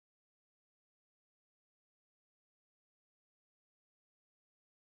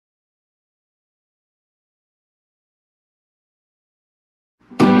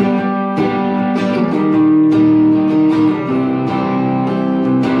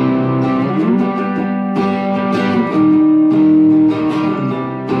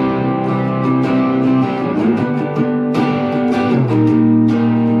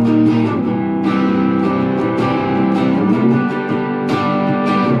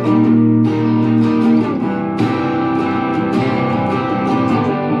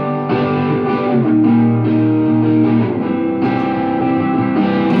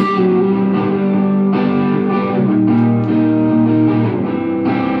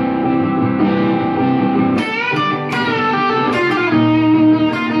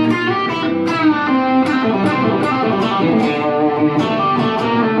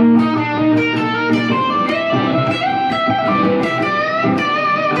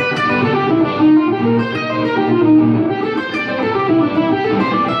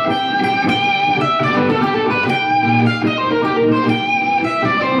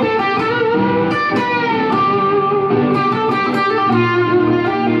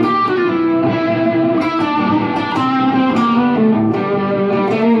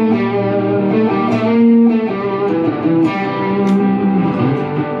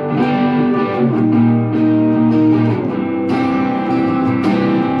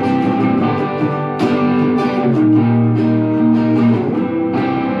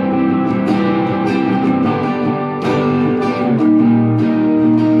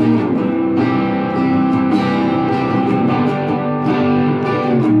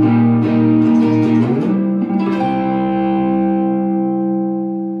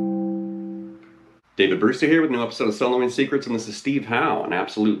Brewster here with a new episode of Soloing Secrets, and this is Steve Howe, an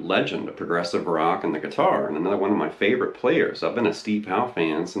absolute legend of progressive rock and the guitar, and another one of my favorite players. I've been a Steve Howe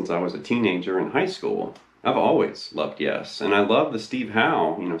fan since I was a teenager in high school. I've always loved Yes, and I love the Steve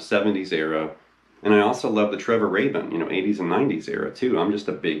Howe, 70s era, and I also love the Trevor Rabin, 80s and 90s era too. I'm just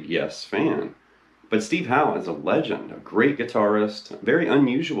a big Yes fan. But Steve Howe is a legend, a great guitarist, very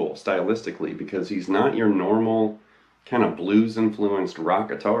unusual stylistically because he's not your normal kind of blues-influenced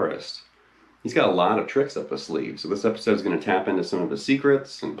rock guitarist. He's got a lot of tricks up his sleeve, so this episode is going to tap into some of his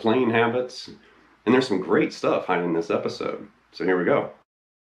secrets and playing habits, and there's some great stuff hiding in this episode. So here we go.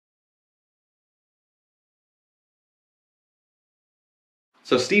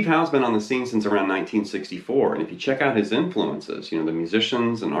 So Steve Howe's been on the scene since around 1964, and if you check out his influences, the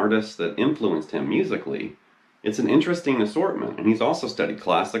musicians and artists that influenced him musically, it's an interesting assortment, and he's also studied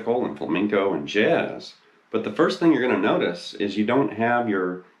classical and flamenco and jazz. But the first thing you're going to notice is you don't have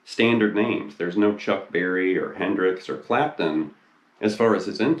your standard names. There's no Chuck Berry or Hendrix or Clapton as far as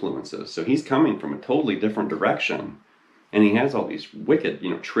his influences. So he's coming from a totally different direction. And he has all these wicked,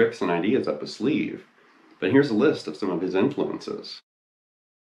 tricks and ideas up his sleeve. But here's a list of some of his influences.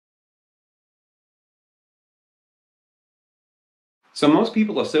 So most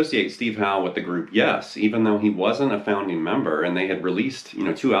people associate Steve Howe with the group Yes, even though he wasn't a founding member, and they had released,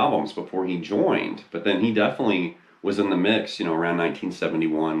 2 albums before he joined. But then he definitely was in the mix, around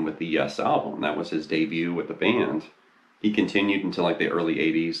 1971 with the Yes album. That was his debut with the band. He continued until like the early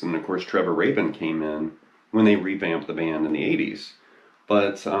 80s, and of course Trevor Rabin came in when they revamped the band in the 80s.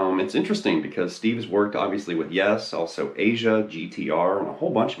 But it's interesting because Steve's worked obviously with Yes, also Asia, GTR, and a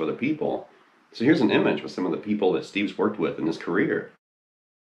whole bunch of other people. So here's an image with some of the people that Steve's worked with in his career.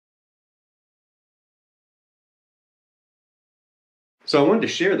 So I wanted to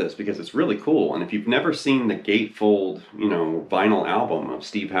share this because it's really cool, and if you've never seen the gatefold, vinyl album of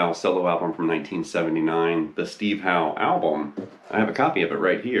Steve Howe's solo album from 1979, the Steve Howe album, I have a copy of it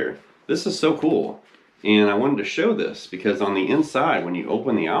right here. This is so cool, and I wanted to show this because on the inside, when you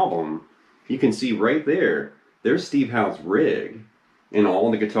open the album, you can see right there, there's Steve Howe's rig, and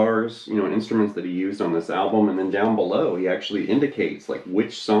all the guitars, and instruments that he used on this album, and then down below, he actually indicates like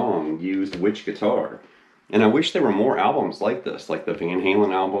which song used which guitar. And I wish there were more albums like this, like the Van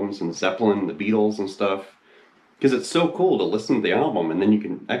Halen albums and Zeppelin, the Beatles and stuff, because it's so cool to listen to the album and then you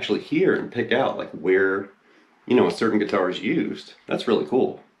can actually hear and pick out like where, a certain guitar is used. That's really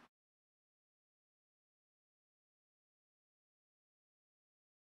cool.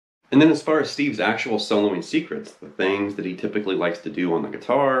 And then as far as Steve's actual soloing secrets, the things that he typically likes to do on the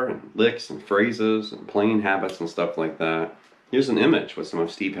guitar, and licks and phrases and playing habits and stuff like that, here's an image with some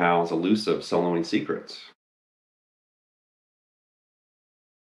of Steve Howe's elusive soloing secrets.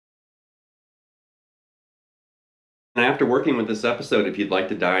 And after working with this episode, if you'd like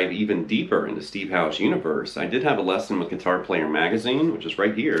to dive even deeper into Steve Howe's universe, I did have a lesson with Guitar Player magazine, which is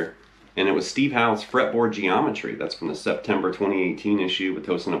right here, and it was Steve Howe's fretboard geometry. That's from the September 2018 issue with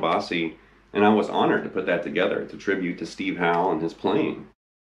Tosin Abasi, and I was honored to put that together. It's a tribute to Steve Howe and his playing.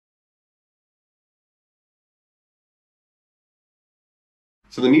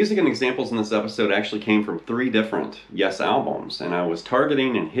 So the music and examples in this episode actually came from 3 different Yes albums, and I was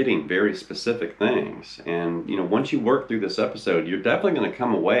targeting and hitting very specific things. And once you work through this episode, you're definitely going to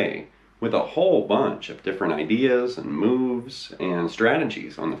come away with a whole bunch of different ideas and moves and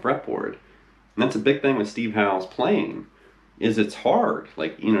strategies on the fretboard. And that's a big thing with Steve Howe's playing, is it's hard.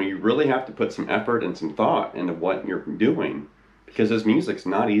 You really have to put some effort and some thought into what you're doing, because his music's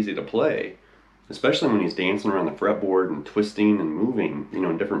not easy to play. Especially when he's dancing around the fretboard and twisting and moving,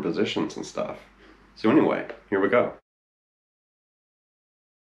 in different positions and stuff. So anyway, here we go.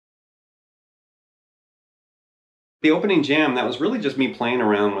 The opening jam, that was really just me playing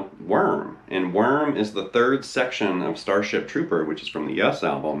around with Würm. And Würm is the 3rd section of Starship Trooper, which is from the Yes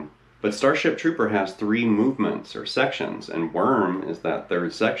album. But Starship Trooper has 3 movements or sections, and Würm is that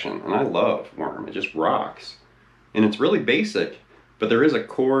 3rd section. And I love Würm. It just rocks. And it's really basic, but there is a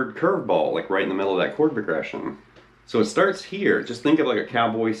chord curveball, like right in the middle of that chord progression. So it starts here. Just think of like a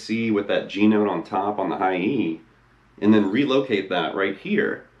cowboy C with that G note on top on the high E, and then relocate that right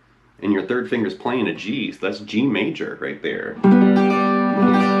here. And your 3rd finger's playing a G, so that's G major right there. And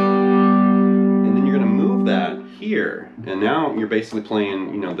then you're gonna move that here, and now you're basically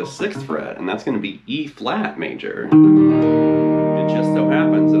playing, you know, the 6th fret, and that's gonna be E flat major. It just so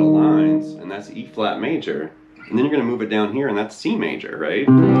happens it aligns, and that's E flat major. And then you're gonna move it down here, and that's C major, right?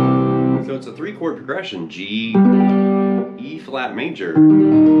 So it's a 3-chord progression: G, E flat major,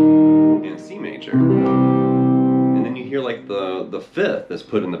 and C major. And then you hear like the 5th is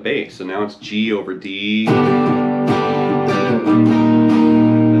put in the bass, so now it's G over D. That's,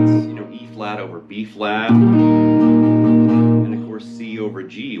 you know, E flat over B flat, and of course C over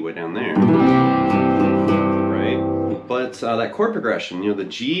G way down there, right? But that chord progression, you know, the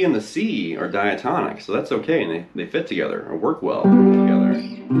G and the C are diatonic, so that's okay, and they fit together or work well together.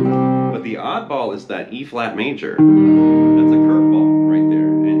 But the oddball is that E flat major. That's a curveball right there,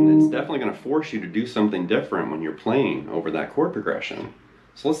 and it's definitely going to force you to do something different when you're playing over that chord progression.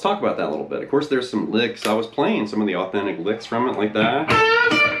 So let's talk about that a little bit. Of course, there's some licks. I was playing some of the authentic licks from it like that.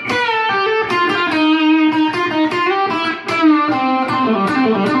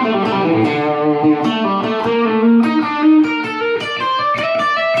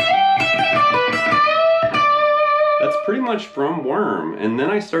 Pretty much from Würm, and then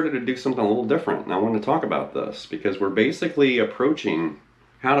I started to do something a little different, and I want to talk about this because we're basically approaching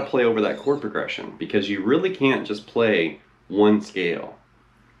how to play over that chord progression, because you really can't just play one scale.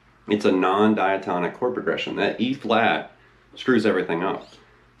 It's a non-diatonic chord progression. That E flat screws everything up.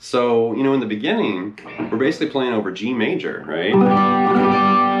 So, you know, in the beginning, we're basically playing over G major, right?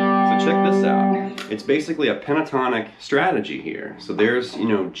 So check this out. It's basically a pentatonic strategy here. So there's, you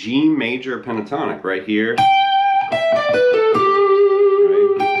know, G major pentatonic right here. Right?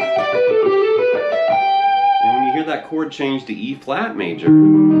 And when you hear that chord change to E flat major,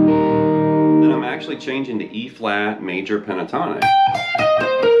 then I'm actually changing to E flat major pentatonic.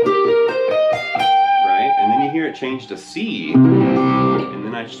 Right? And then you hear it change to C, and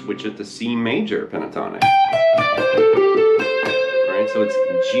then I switch it to C major pentatonic. Right? So it's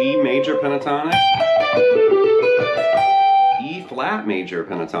G major pentatonic, E flat major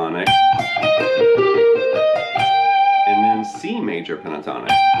pentatonic, and then C major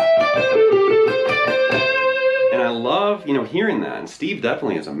pentatonic. And I love, you know, hearing that. And Steve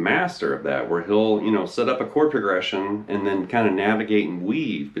definitely is a master of that, where he'll, you know, set up a chord progression and then kind of navigate and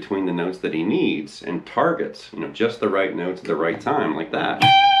weave between the notes that he needs and targets, you know, just the right notes at the right time, like that.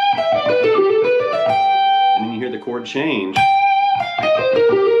 And then you hear the chord change.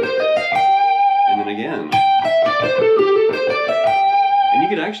 And then again. And you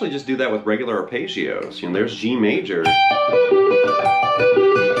could actually just do that with regular arpeggios. You know, there's G major,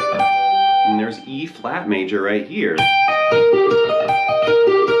 and there's E flat major right here,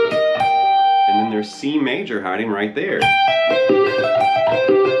 and then there's C major hiding right there.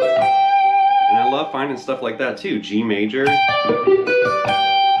 And I love finding stuff like that too. G major,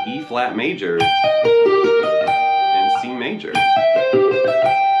 E flat major, and C major.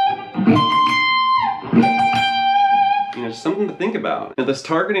 You know, just something to think about. Now, this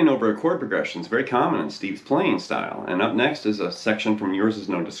targeting over a chord progression is very common in Steve's playing style. And up next is a section from Yours Is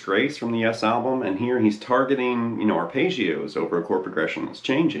No Disgrace from the Yes album. And here he's targeting, you know, arpeggios over a chord progression that's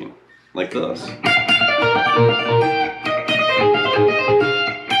changing, like this.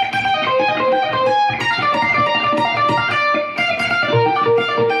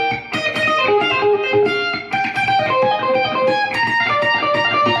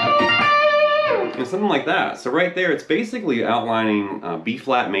 Something like that. So right there, it's basically outlining B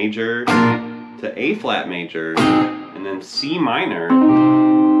flat major to A flat major, and then C minor,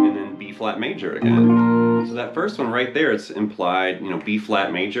 and then B flat major again. So that first one right there, it's implied, you know, B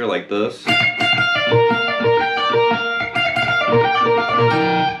flat major like this, like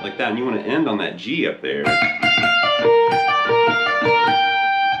that, and you want to end on that G up there,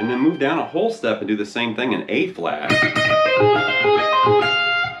 and then move down a whole step and do the same thing in A flat.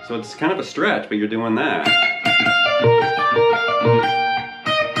 So it's kind of a stretch, but you're doing that.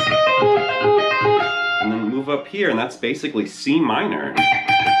 And then move up here, and that's basically C minor.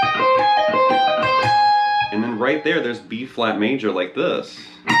 And then right there, there's B flat major like this.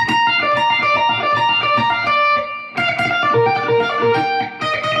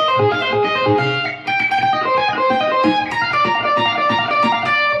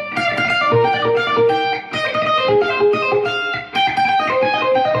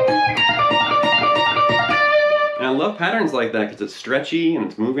 like that because it's stretchy and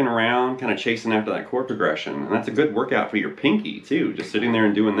it's moving around, kind of chasing after that chord progression. And that's a good workout for your pinky too, just sitting there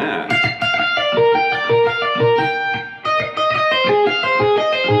and doing that.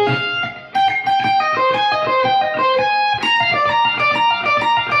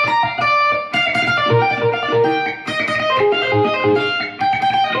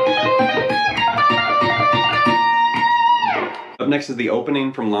 Up next is the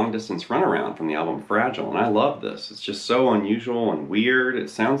opening from Long Distance Runaround from the album Fragile, and I love this. It's just so unusual and weird.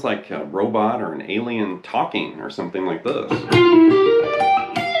 It sounds like a robot or an alien talking or something like this.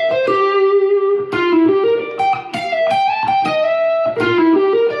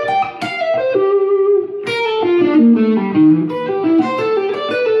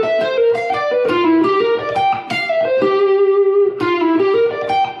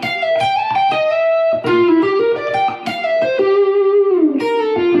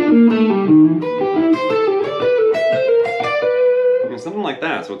 Something like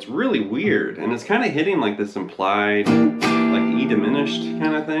that. So it's really weird, and it's kind of hitting like this implied, like E diminished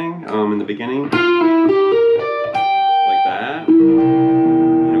kind of thing in the beginning, like that.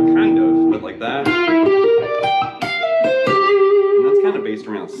 You know, kind of, but like that. And that's kind of based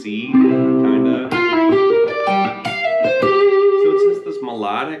around C, kind of. So it's just this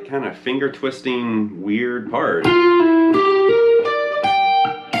melodic, kind of finger twisting, weird part.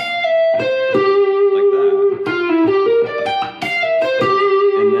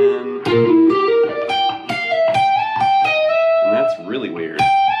 Really weird.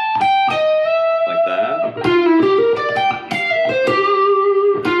 Like that.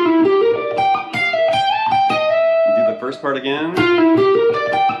 Do the first part again. And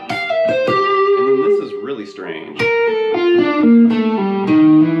then this is really strange. So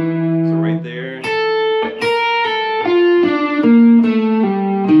right there.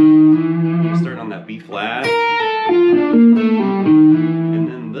 You start on that B flat. And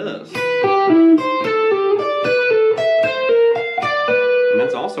then this.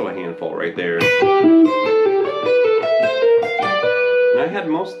 Also a handful right there. And I had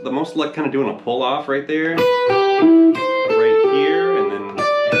the most luck kind of doing a pull off right there. Right here, and then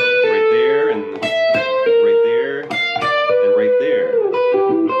right there, and right there, and right there.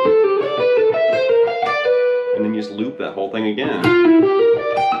 And then you just loop that whole thing again.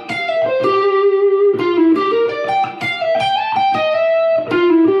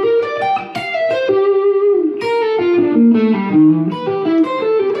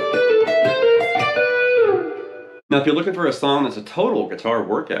 Now, if you're looking for a song that's a total guitar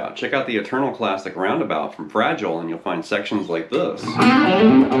workout, check out the eternal classic Roundabout from Fragile, and you'll find sections like this.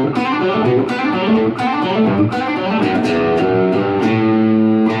 Right?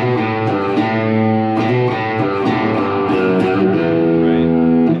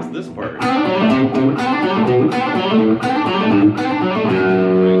 It's this part. Right?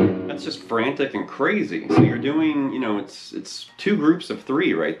 That's just frantic and crazy. So you're doing, you know, it's two groups of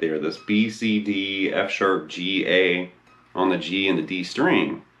three right there. This B, C, D, F sharp, G, A on the G and the D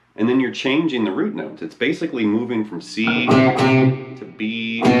string. And then you're changing the root notes. It's basically moving from C to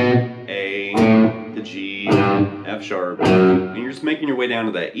B, A to G, F sharp. And you're just making your way down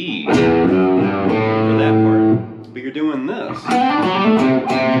to that E for that part. But you're doing this.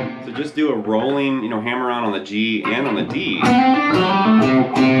 So just do a rolling, you know, hammer on the G and on the D.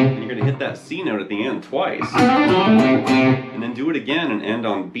 And you're going to hit that C note at the end twice. And then do it again and end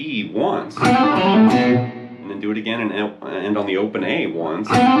on B once. And then do it again and end on the open A once.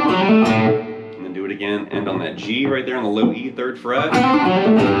 And then do it again, end on that G right there on the low E 3rd fret.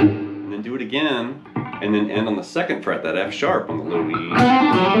 And then do it again, and then end on the 2nd fret, that F sharp on the low E.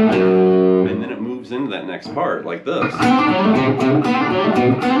 And then it moves into that next part, like this.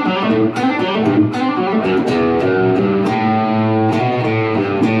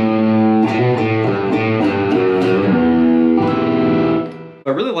 I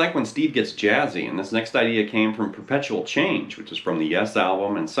really like when Steve gets jazzy, and this next idea came from Perpetual Change, which is from the Yes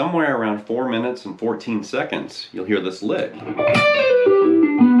album, and somewhere around 4 minutes and 14 seconds, you'll hear this lick.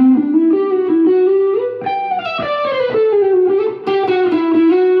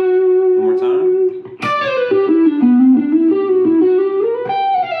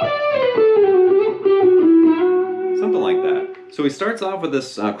 So he starts off with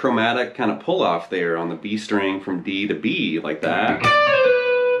this chromatic kind of pull-off there on the B string from D to B, like that.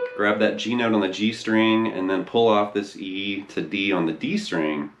 Grab that G note on the G string and then pull off this E to D on the D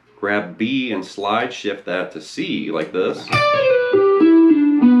string. Grab B and slide shift that to C, like this. Right?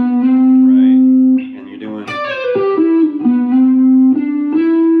 And you're doing...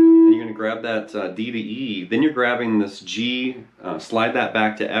 And you're going to grab that that D to E, then you're grabbing this G, slide that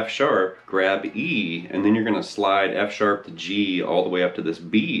back to F sharp, grab E, and then you're going to slide F sharp to G all the way up to this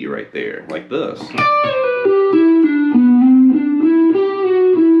B right there, like this. Like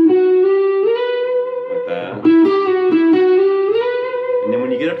that. And then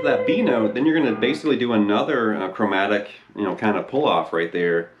when you get up to that B note, then you're going to basically do another chromatic, kind of pull off right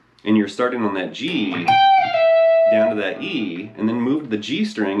there. And you're starting on that G down to that E, and then move to the G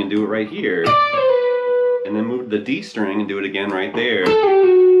string and do it right here. And then move to the D string and do it again right there.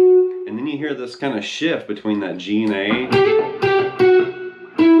 And then you hear this kind of shift between that G and A.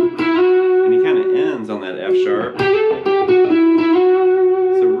 And he kind of ends on that F sharp.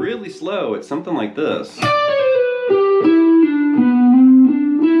 So really slow, it's something like this.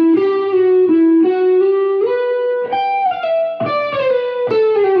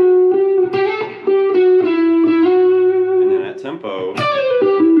 Tempo.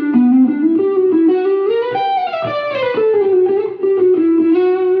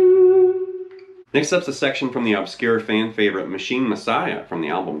 Next up's a section from the obscure fan favorite Machine Messiah from the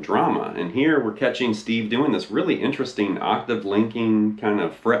album Drama, and here we're catching Steve doing this really interesting octave linking, kind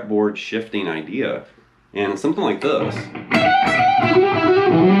of fretboard shifting idea, and it's something like this.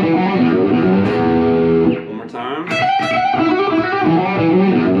 One more time.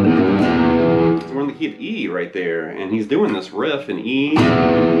 We're in the key of E right there, and he's doing this riff in E.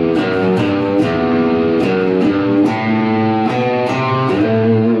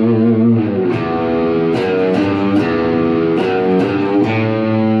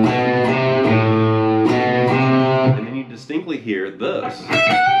 And then you distinctly hear this.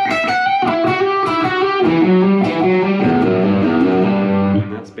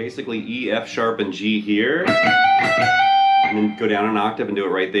 And that's basically E, F sharp, and G here. And then go down an octave and do it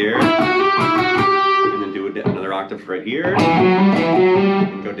right there. And then do another octave right here.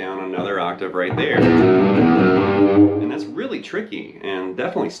 And go down another octave right there. And that's really tricky. And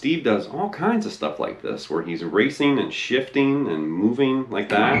definitely Steve does all kinds of stuff like this, where he's racing and shifting and moving like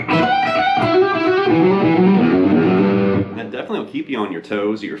that. And that definitely will keep you on your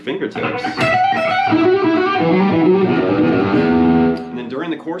toes or your fingertips. And then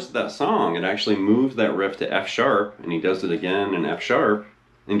during the course of that song, it actually moves that riff to F sharp, and he does it again in F sharp,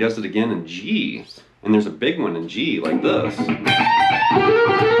 and he does it again in G. And there's a big one in G, like this. And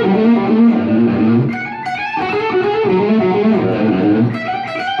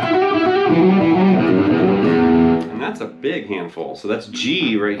that's a big handful. So that's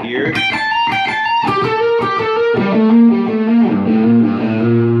G right here.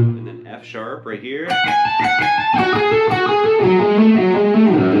 And then F sharp right here.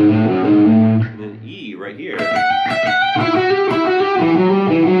 And then E right here.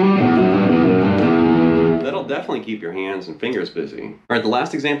 That'll definitely keep your hands and fingers busy. Alright, the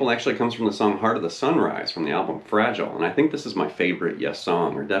last example actually comes from the song Heart of the Sunrise from the album Fragile, and I think this is my favorite Yes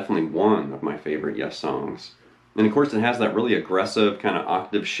song, or definitely one of my favorite Yes songs. And of course it has that really aggressive kind of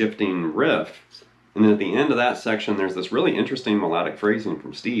octave shifting riff, and then at the end of that section there's this really interesting melodic phrasing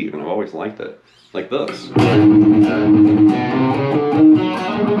from Steve, and I've always liked it. Like this.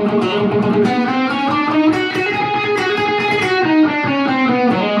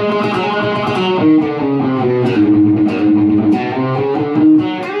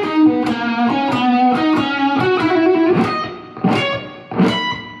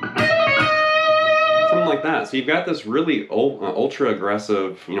 So you've got this really ultra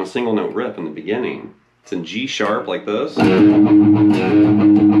aggressive, single note riff in the beginning. It's in G sharp like this. And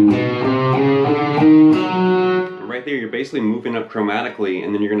right there you're basically moving up chromatically,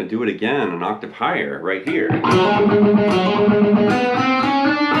 and then you're going to do it again an octave higher right here. And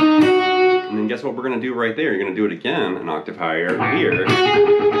then guess what we're going to do right there? You're going to do it again an octave higher here. And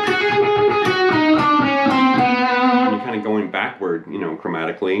you're kind of going backward,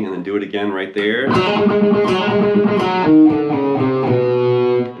 chromatically, and then do it again right there. And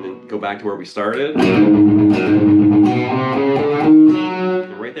then go back to where we started. And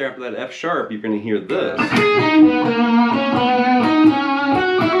right there after that F sharp, you're going to hear this.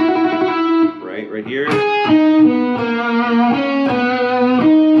 Right here.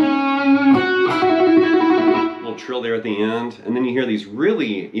 Little trill there at the end, and then you hear these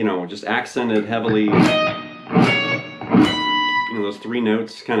really, just accented heavily, those three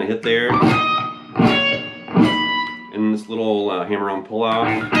notes kind of hit there, and this little hammer-on pull-off.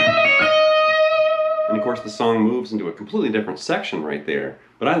 And of course the song moves into a completely different section right there.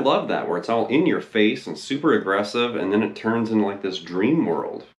 But I love that, where it's all in your face and super aggressive, and then it turns into like this dream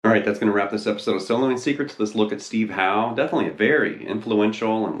world. Alright, that's going to wrap this episode of Soloing Secrets, this look at Steve Howe. Definitely a very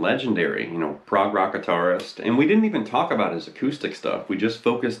influential and legendary, prog rock guitarist. And we didn't even talk about his acoustic stuff. We just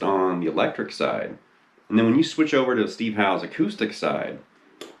focused on the electric side. And then when you switch over to Steve Howe's acoustic side,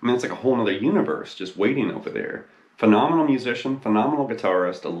 I mean, it's like a whole other universe just waiting over there. Phenomenal musician, phenomenal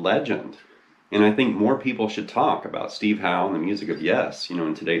guitarist, a legend. And I think more people should talk about Steve Howe and the music of Yes,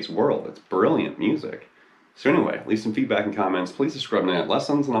 in today's world. It's brilliant music. So anyway, leave some feedback and comments. Please subscribe to Net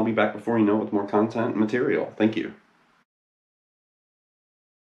Lessons, and I'll be back before you know it with more content and material. Thank you.